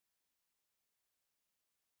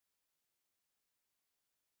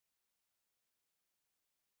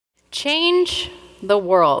Change the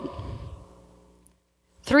world.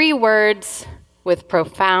 3 words with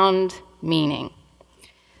profound meaning.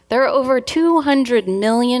 There are over 200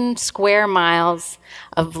 million square miles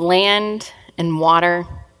of land and water,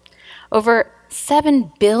 over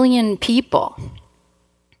 7 billion people,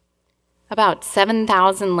 about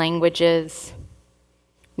 7,000 languages,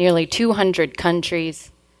 nearly 200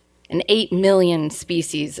 countries, and 8 million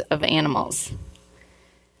species of animals.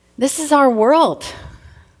 This is our world.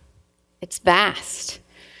 It's vast.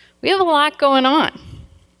 We have a lot going on.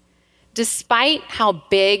 Despite how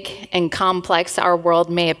big and complex our world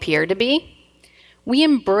may appear to be, we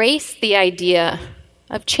embrace the idea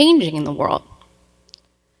of changing the world,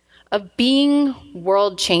 of being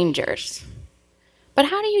world changers. But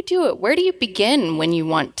how do you do it? Where do you begin when you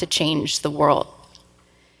want to change the world?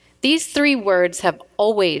 These 3 words have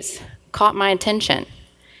always caught my attention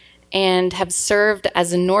and have served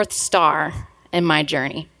as a North Star in my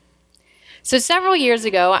journey. So several years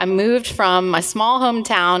ago, I moved from my small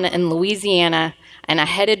hometown in Louisiana and I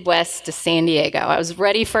headed west to San Diego. I was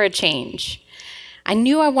ready for a change. I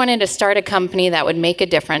knew I wanted to start a company that would make a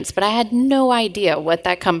difference, but I had no idea what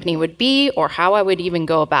that company would be or how I would even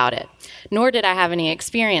go about it, nor did I have any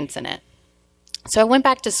experience in it. So I went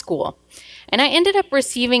back to school, and I ended up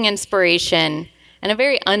receiving inspiration in a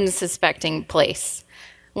very unsuspecting place.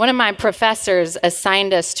 One of my professors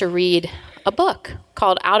assigned us to read a book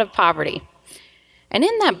called Out of Poverty. And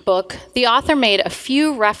in that book, the author made a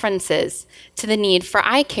few references to the need for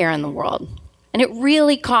eye care in the world. And it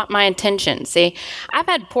really caught my attention. See, I've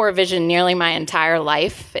had poor vision nearly my entire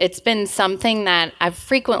life. It's been something that I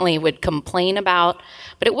frequently would complain about,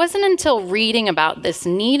 but it wasn't until reading about this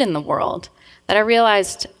need in the world that I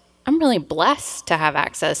realized I'm really blessed to have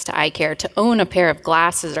access to eye care, to own a pair of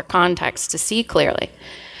glasses or contacts to see clearly.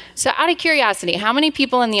 So out of curiosity, how many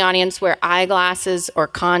people in the audience wear eyeglasses or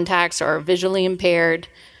contacts or are visually impaired?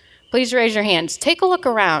 Please raise your hands. Take a look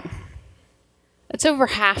around. It's over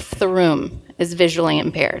half the room is visually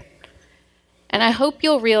impaired. And I hope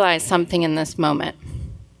you'll realize something in this moment.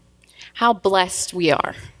 How blessed we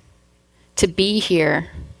are to be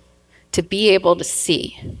here, to be able to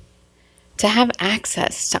see, to have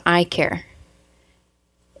access to eye care.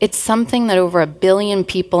 It's something that over 1 billion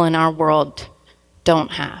people in our world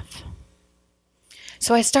don't have.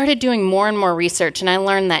 So I started doing more and more research, and I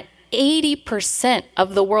learned that 80%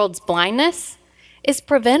 of the world's blindness is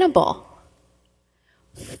preventable.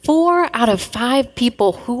 4 out of 5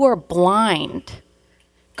 people who are blind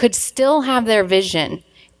could still have their vision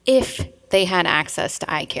if they had access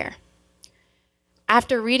to eye care.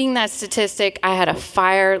 After reading that statistic, I had a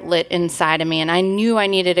fire lit inside of me, and I knew I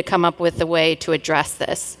needed to come up with a way to address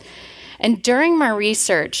this. And during my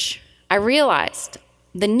research, I realized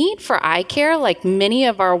the need for eye care, like many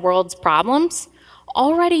of our world's problems,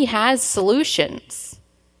 already has solutions.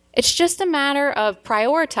 It's just a matter of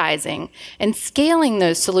prioritizing and scaling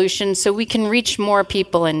those solutions so we can reach more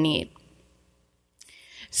people in need.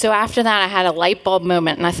 So after that, I had a light bulb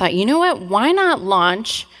moment, and I thought, you know what? Why not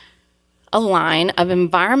launch a line of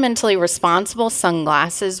environmentally responsible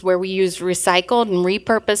sunglasses where we use recycled and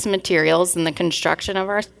repurposed materials in the construction of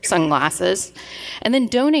our sunglasses, and then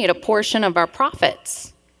donate a portion of our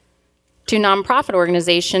profits to nonprofit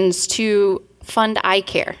organizations to fund eye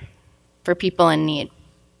care for people in need.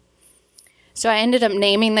 So I ended up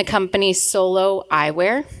naming the company SOLO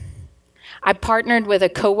Eyewear. I partnered with a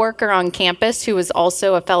coworker on campus who was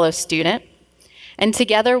also a fellow student, and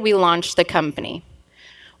together we launched the company.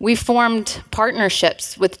 We formed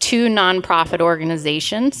partnerships with 2 nonprofit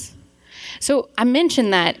organizations. So I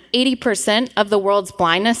mentioned that 80% of the world's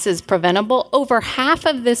blindness is preventable. Over half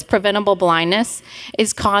of this preventable blindness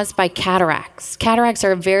is caused by cataracts. Cataracts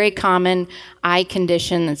are a very common eye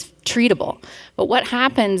condition that's treatable. But what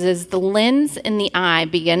happens is the lens in the eye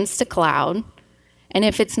begins to cloud, and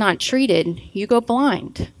if it's not treated, you go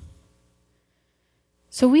blind.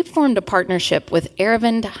 So we formed a partnership with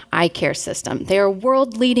Aravind Eye Care System. They are a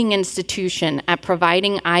world-leading institution at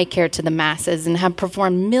providing eye care to the masses and have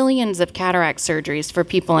performed millions of cataract surgeries for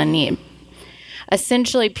people in need.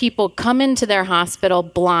 Essentially, people come into their hospital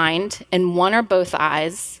blind in one or both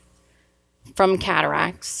eyes from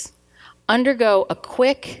cataracts, undergo a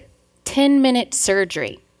quick 10-minute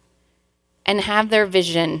surgery, and have their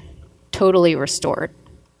vision totally restored.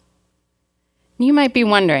 You might be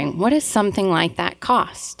wondering, what does something like that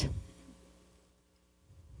cost?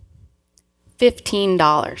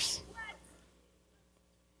 $15.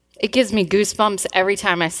 It gives me goosebumps every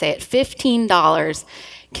time I say it. $15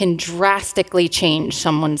 can drastically change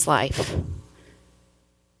someone's life.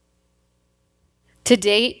 To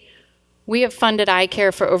date, we have funded eye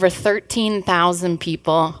care for over 13,000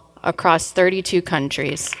 people across 32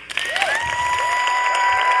 countries.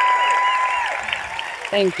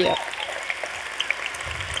 Thank you.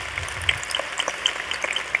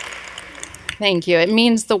 Thank you. It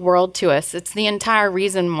means the world to us. It's the entire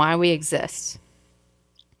reason why we exist.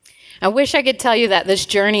 I wish I could tell you that this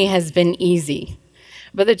journey has been easy,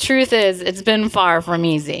 but the truth is it's been far from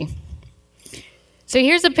easy. So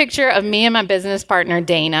here's a picture of me and my business partner,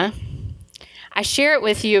 Dana. I share it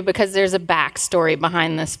with you because there's a backstory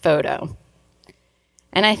behind this photo.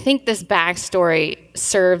 And I think this backstory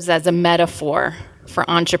serves as a metaphor for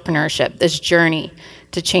entrepreneurship, this journey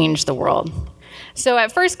to change the world. So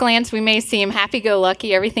at first glance, we may seem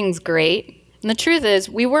happy-go-lucky, everything's great. And the truth is,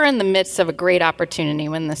 we were in the midst of a great opportunity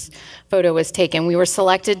when this photo was taken. We were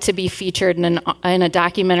selected to be featured in a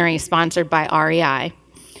documentary sponsored by REI.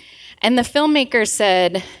 And the filmmakers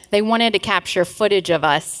said they wanted to capture footage of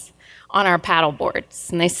us on our paddle boards.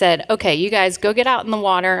 And they said, okay, you guys go get out in the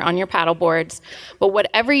water on your paddle boards, but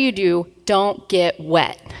whatever you do, don't get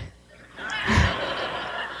wet.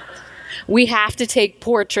 We have to take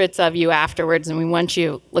portraits of you afterwards, and we want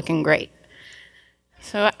you looking great.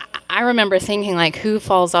 So I remember thinking, like, who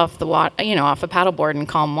falls off the water, off a paddleboard in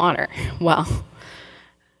calm water? Well,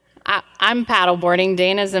 I'm paddleboarding,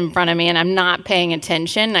 Dana's in front of me, and I'm not paying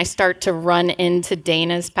attention. I start to run into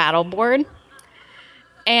Dana's paddleboard,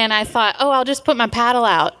 and I thought, oh, I'll just put my paddle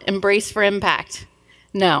out and brace for impact.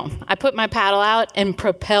 No, I put my paddle out and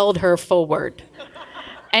propelled her forward.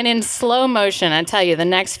 And in slow motion, I tell you, the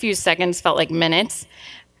next few seconds felt like minutes.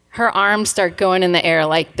 Her arms start going in the air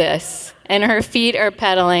like this, and her feet are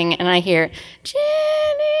pedaling, and I hear, Jenny!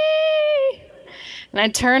 And I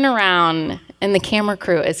turn around, and the camera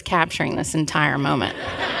crew is capturing this entire moment.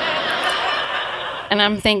 And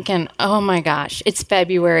I'm thinking, oh my gosh, it's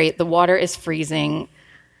February, the water is freezing.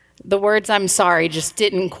 The words "I'm sorry" just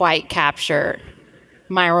didn't quite capture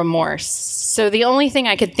my remorse. So the only thing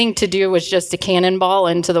I could think to do was just to cannonball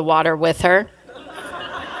into the water with her.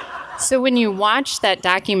 So when you watch that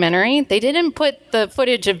documentary, they didn't put the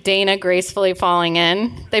footage of Dana gracefully falling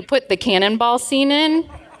in. They put the cannonball scene in.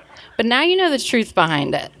 But now you know the truth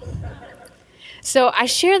behind it. So I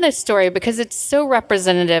share this story because it's so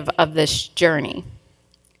representative of this journey.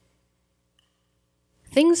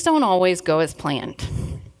 Things don't always go as planned.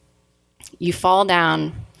 You fall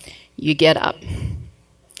down, you get up.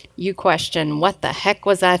 You question, what the heck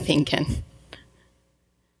was I thinking?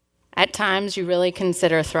 At times, you really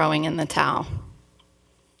consider throwing in the towel.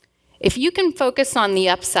 If you can focus on the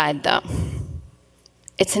upside, though,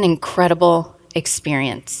 it's an incredible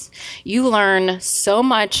experience. You learn so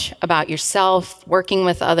much about yourself, working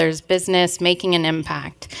with others, business, making an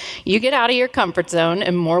impact. You get out of your comfort zone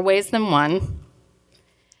in more ways than one,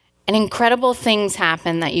 and incredible things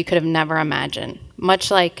happen that you could have never imagined,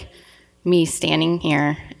 much like me standing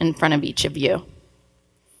here in front of each of you.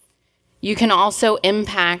 You can also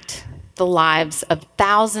impact the lives of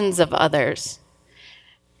thousands of others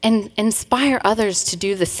and inspire others to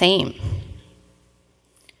do the same.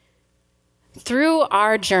 Through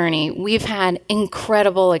our journey, we've had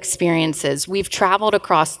incredible experiences. We've traveled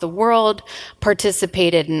across the world,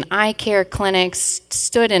 participated in eye care clinics,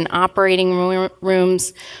 stood in operating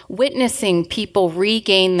rooms, witnessing people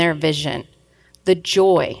regain their vision, the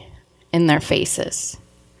joy in their faces,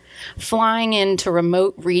 flying into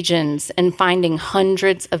remote regions and finding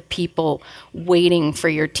hundreds of people waiting for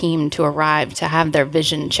your team to arrive to have their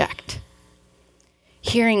vision checked,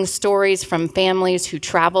 hearing stories from families who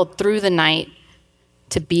traveled through the night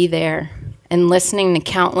to be there, and listening to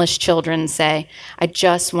countless children say, I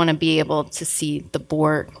just want to be able to see the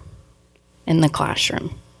board in the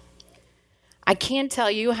classroom. I can't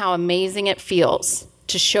tell you how amazing it feels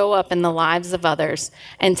to show up in the lives of others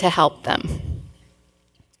and to help them.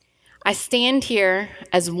 I stand here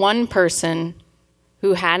as one person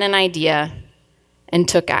who had an idea and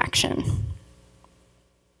took action.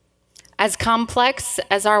 As complex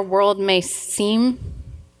as our world may seem,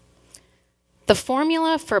 the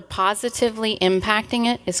formula for positively impacting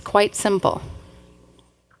it is quite simple.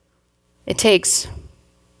 It takes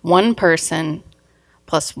one person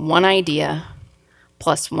plus one idea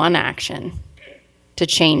plus one action to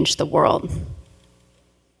change the world.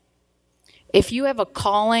 If you have a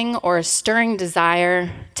calling or a stirring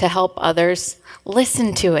desire to help others,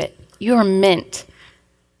 listen to it. You are meant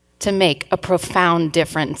to make a profound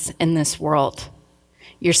difference in this world.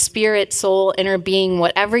 Your spirit, soul, inner being,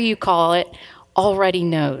 whatever you call it, already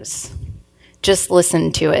knows. Just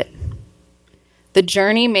listen to it. The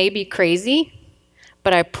journey may be crazy,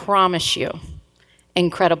 but I promise you,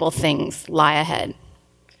 incredible things lie ahead.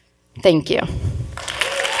 Thank you.